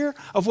package here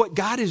of what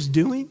God is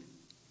doing?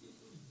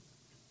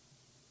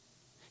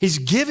 He's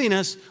giving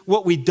us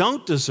what we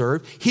don't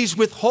deserve. He's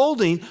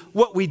withholding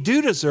what we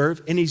do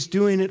deserve, and he's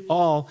doing it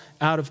all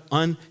out of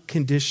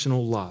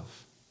unconditional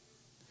love.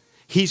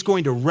 He's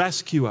going to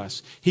rescue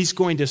us. He's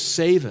going to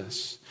save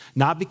us.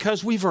 Not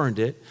because we've earned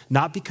it,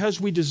 not because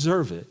we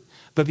deserve it,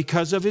 but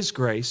because of his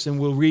grace. And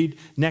we'll read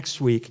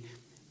next week,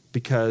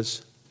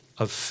 because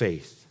of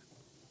faith.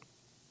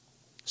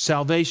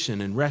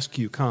 Salvation and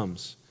rescue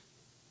comes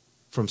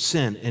from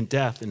sin and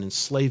death and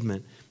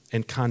enslavement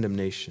and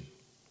condemnation.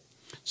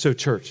 So,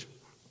 church,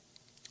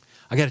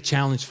 I got a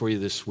challenge for you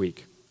this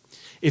week.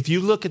 If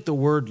you look at the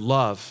word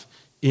love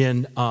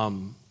in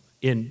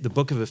the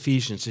book of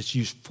Ephesians, it's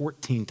used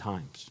 14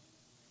 times.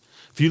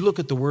 If you look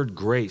at the word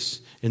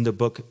grace in the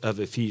book of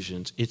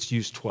Ephesians, it's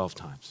used 12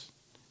 times.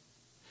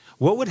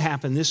 What would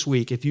happen this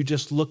week if you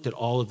just looked at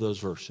all of those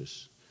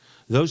verses,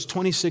 those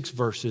 26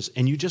 verses,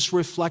 and you just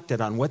reflected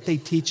on what they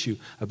teach you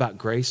about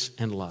grace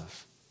and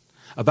love,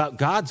 about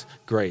God's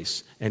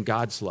grace and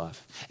God's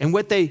love, and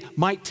what they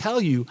might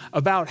tell you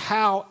about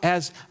how,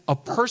 as a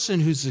person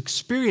who's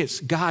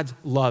experienced God's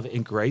love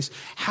and grace,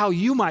 how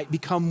you might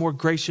become more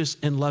gracious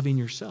and loving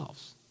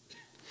yourselves.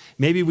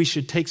 maybe we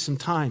should take some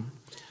time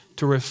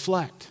to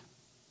reflect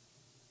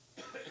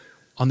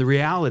on the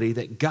reality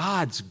that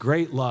God's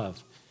great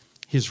love,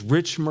 His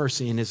rich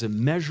mercy, and His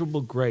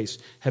immeasurable grace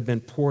have been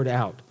poured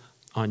out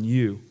on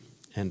you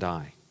and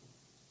I.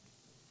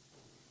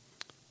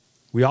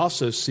 We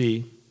also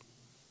see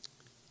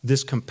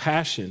this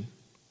compassion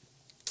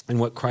in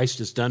what Christ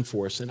has done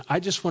for us. And I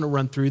just want to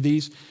run through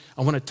these.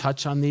 I want to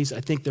touch on these. I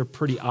think they're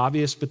pretty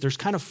obvious, but there's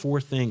kind of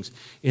four things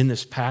in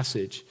this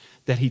passage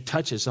that he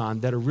touches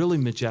on that are really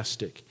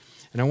majestic.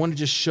 And I want to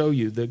just show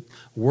you the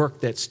work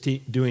that's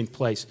doing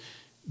place.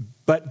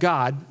 But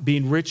God,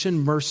 being rich in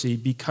mercy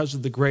because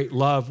of the great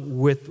love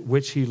with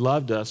which He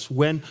loved us,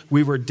 when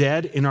we were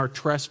dead in our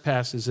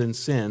trespasses and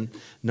sin,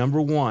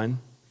 number one,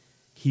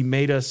 He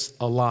made us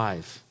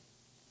alive.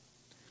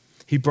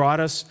 He brought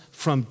us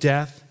from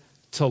death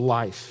to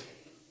life.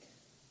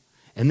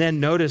 And then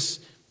notice,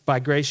 by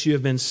grace you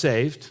have been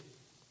saved.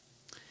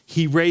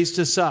 He raised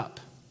us up.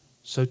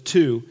 So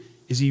two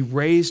is He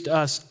raised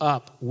us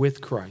up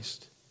with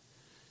Christ.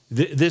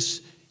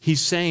 He's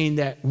saying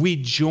that we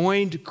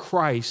joined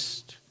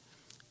Christ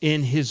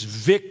in His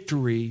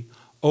victory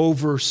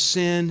over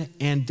sin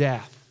and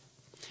death.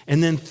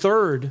 And then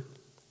third,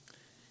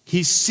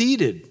 He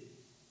seated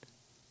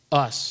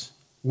us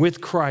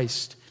with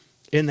Christ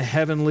in the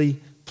heavenly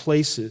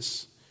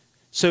places.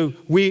 So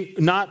we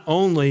not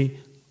only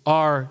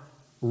are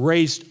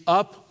raised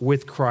up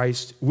with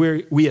Christ,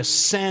 we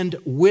ascend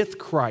with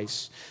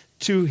Christ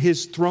to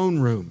His throne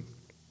room.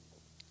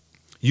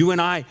 You and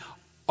I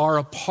are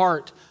a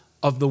part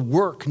of the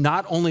work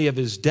not only of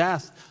His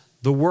death,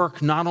 the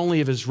work not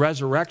only of His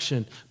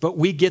resurrection, but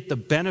we get the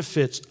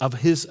benefits of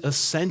His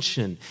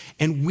ascension.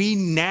 And we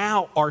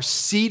now are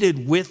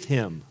seated with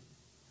Him.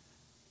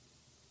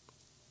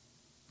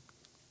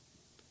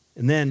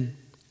 And then,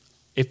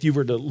 if you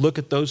were to look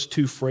at those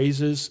two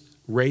phrases,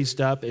 raised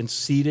up and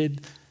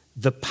seated,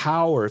 the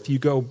power, if you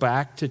go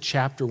back to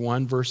chapter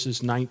 1,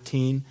 verses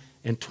 19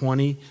 and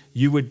 20,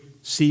 you would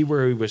see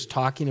where he was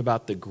talking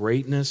about the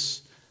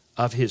greatness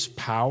of His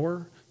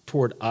power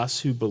toward us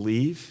who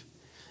believe.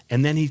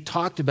 And then he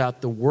talked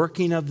about the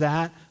working of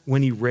that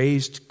when He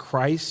raised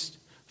Christ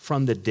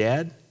from the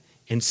dead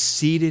and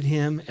seated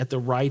Him at the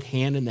right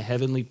hand in the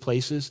heavenly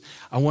places.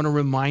 I want to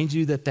remind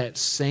you that that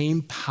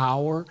same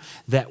power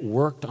that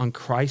worked on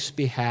Christ's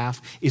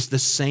behalf is the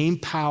same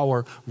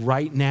power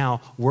right now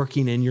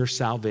working in your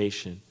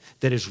salvation,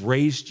 that has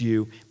raised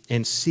you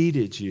and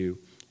seated you.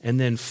 And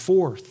then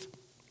fourth,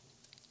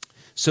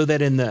 so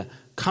that in the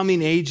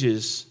coming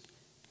ages,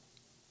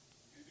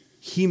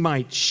 He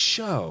might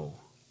show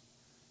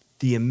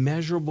the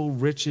immeasurable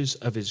riches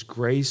of His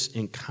grace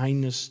and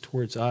kindness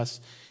towards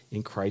us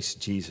in Christ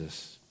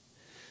Jesus.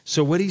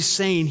 So what he's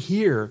saying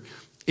here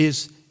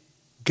is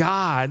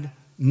God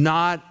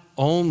not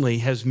only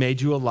has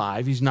made you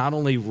alive, He's not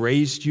only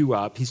raised you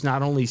up, He's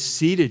not only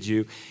seated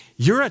you,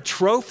 you're a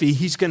trophy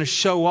He's going to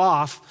show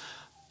off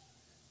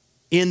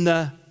in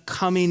the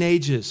coming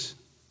ages.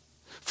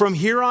 From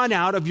here on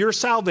out of your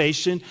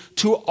salvation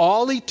to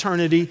all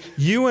eternity,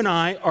 you and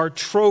I are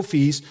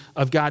trophies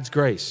of God's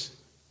grace.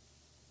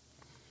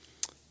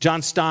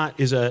 John Stott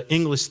is an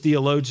English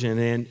theologian,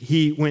 and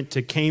he went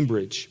to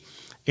Cambridge.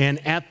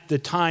 And at the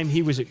time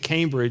he was at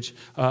Cambridge,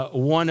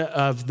 one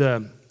of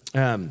the,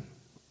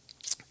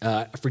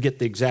 I forget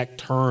the exact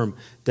term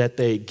that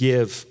they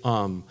give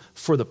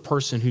for the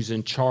person who's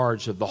in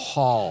charge of the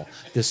hall,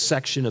 this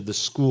section of the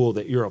school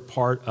that you're a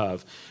part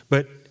of.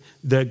 But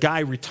the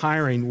guy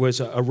retiring was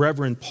a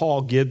Reverend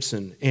Paul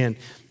Gibson, and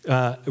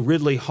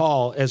Ridley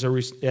Hall,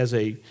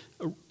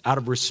 out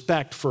of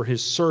respect for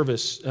his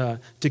service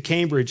to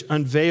Cambridge,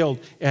 unveiled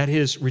at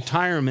his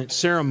retirement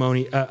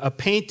ceremony a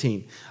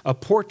painting, a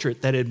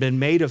portrait that had been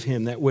made of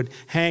him that would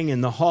hang in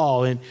the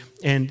hall.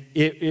 And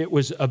it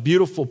was a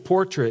beautiful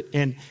portrait.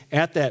 And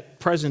at that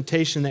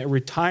presentation, that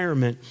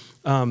retirement,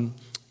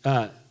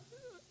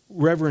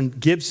 Reverend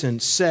Gibson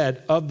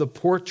said of the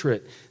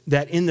portrait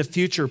that in the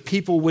future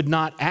people would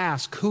not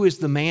ask, who is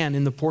the man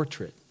in the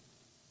portrait?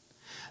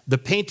 The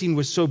painting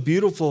was so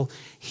beautiful,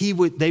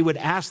 they would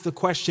ask the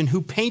question,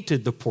 who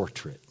painted the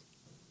portrait?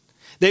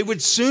 They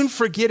would soon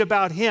forget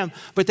about him,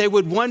 but they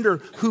would wonder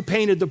who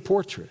painted the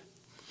portrait.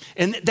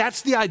 And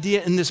that's the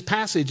idea in this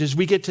passage as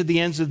we get to the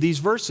ends of these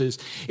verses.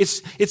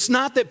 It's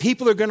not that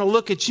people are going to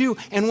look at you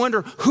and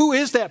wonder, who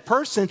is that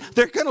person?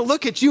 They're going to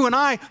look at you and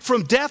I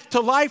from death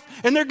to life,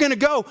 and they're going to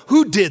go,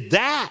 who did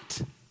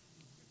that?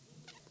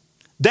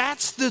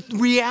 That's the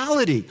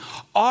reality.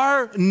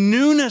 Our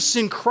newness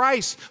in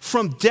Christ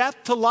from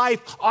death to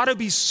life ought to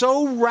be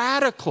so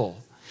radical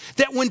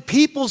that when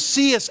people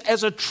see us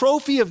as a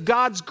trophy of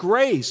God's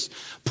grace,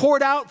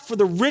 poured out for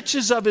the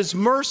riches of His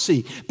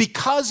mercy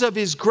because of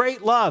His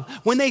great love,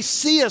 when they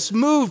see us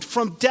moved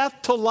from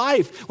death to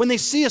life, when they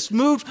see us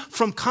moved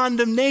from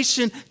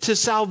condemnation to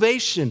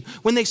salvation,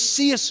 when they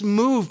see us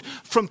moved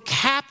from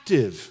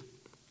captive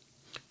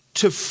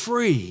to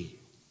free,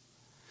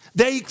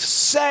 they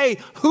say,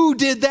 who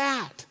did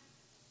that?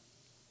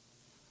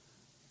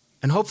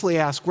 And hopefully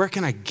ask, where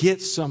can I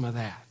get some of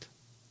that?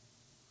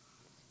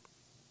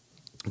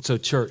 And so,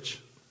 church,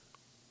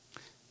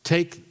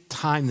 take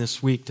time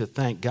this week to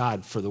thank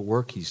God for the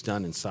work he's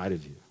done inside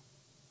of you.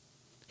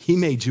 He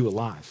made you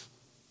alive.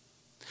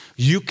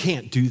 You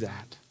can't do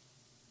that.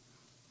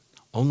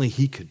 Only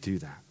he could do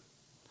that.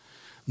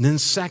 And then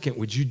second,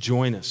 would you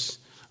join us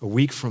a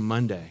week from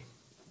Monday?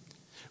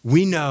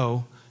 We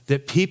know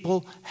that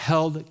people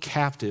held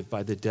captive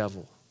by the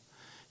devil,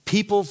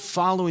 people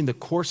following the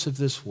course of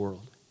this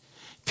world,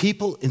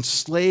 people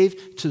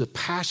enslaved to the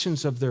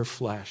passions of their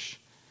flesh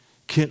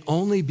can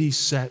only be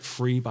set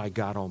free by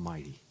God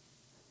Almighty.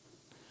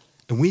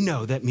 And we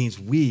know that means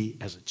we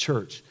as a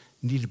church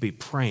need to be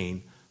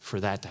praying for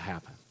that to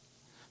happen.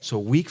 So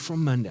a week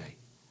from Monday,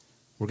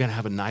 we're going to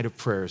have a night of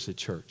prayer as a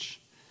church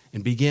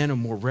and begin a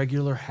more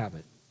regular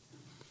habit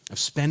of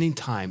spending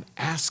time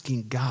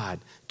asking God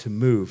to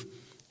move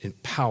in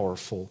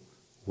powerful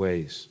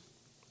ways.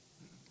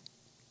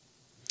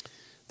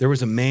 There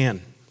was a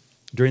man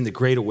during the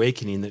Great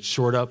Awakening that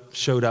showed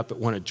up at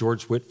one of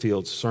George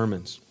Whitefield's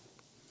sermons.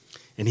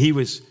 And he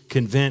was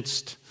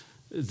convinced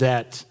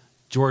that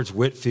George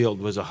Whitefield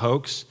was a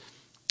hoax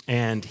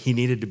and he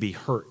needed to be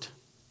hurt.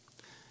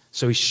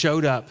 So he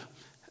showed up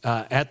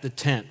at the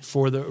tent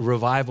for the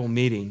revival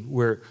meeting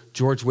where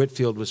George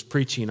Whitefield was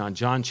preaching on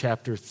John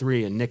chapter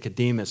 3 and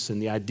Nicodemus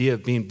and the idea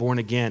of being born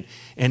again.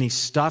 And he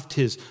stuffed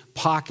his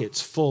pockets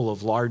full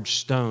of large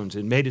stones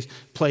and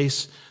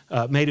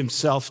made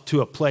himself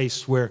to a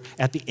place where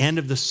at the end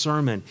of the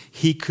sermon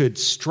he could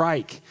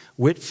strike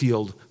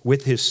Whitefield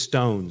with his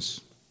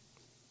stones.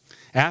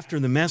 After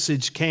the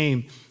message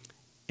came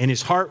and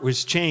his heart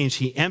was changed,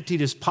 he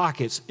emptied his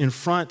pockets in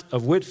front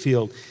of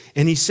Whitefield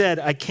and he said,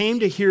 "I came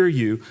to hear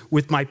you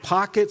with my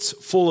pockets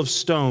full of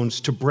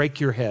stones to break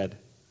your head.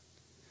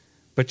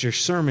 But your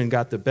sermon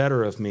got the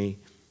better of me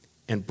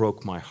and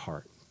broke my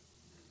heart."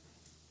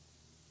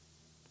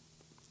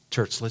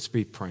 Church, let's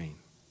be praying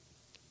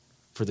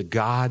for the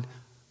God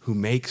who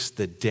makes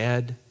the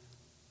dead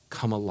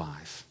come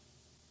alive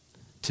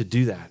to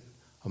do that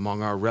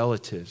among our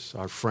relatives,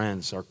 our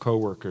friends, our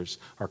coworkers,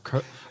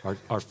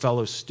 our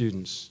fellow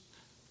students,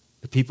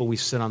 the people we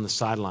sit on the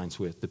sidelines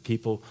with, the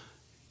people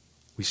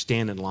we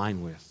stand in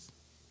line with.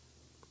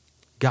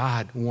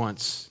 God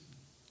wants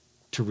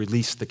to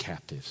release the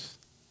captives.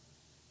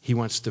 He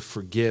wants to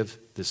forgive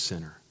the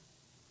sinner.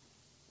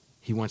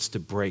 He wants to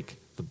break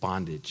the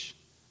bondage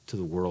to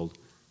the world,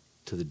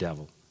 to the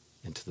devil,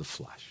 and to the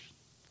flesh.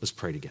 Let's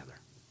pray together.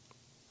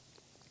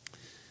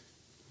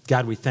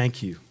 God, we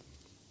thank you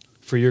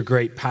for your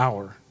great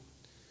power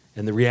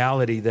and the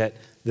reality that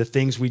the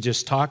things we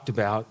just talked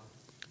about,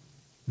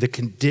 the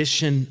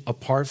condition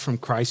apart from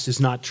Christ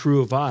is not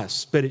true of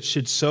us, but it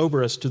should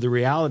sober us to the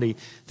reality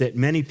that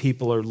many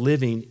people are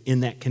living in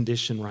that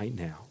condition right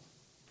now.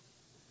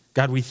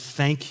 God, we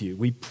thank you.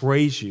 We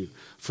praise you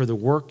for the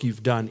work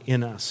you've done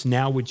in us.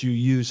 Now would you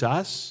use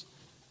us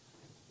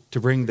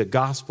to bring the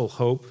gospel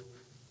hope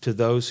to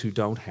those who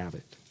don't have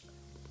it?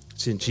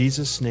 It's in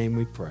Jesus' name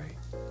we pray.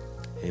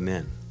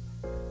 Amen.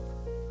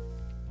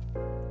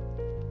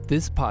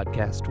 This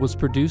podcast was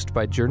produced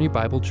by Journey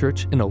Bible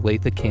Church in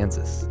Olathe,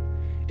 Kansas.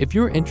 If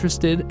you're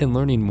interested in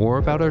learning more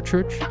about our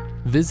church,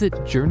 visit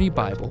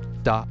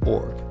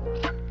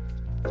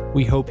journeybible.org.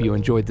 We hope you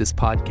enjoyed this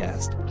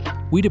podcast.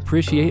 We'd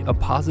appreciate a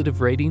positive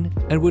rating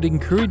and would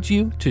encourage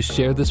you to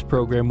share this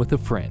program with a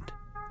friend.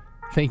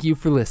 Thank you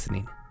for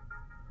listening.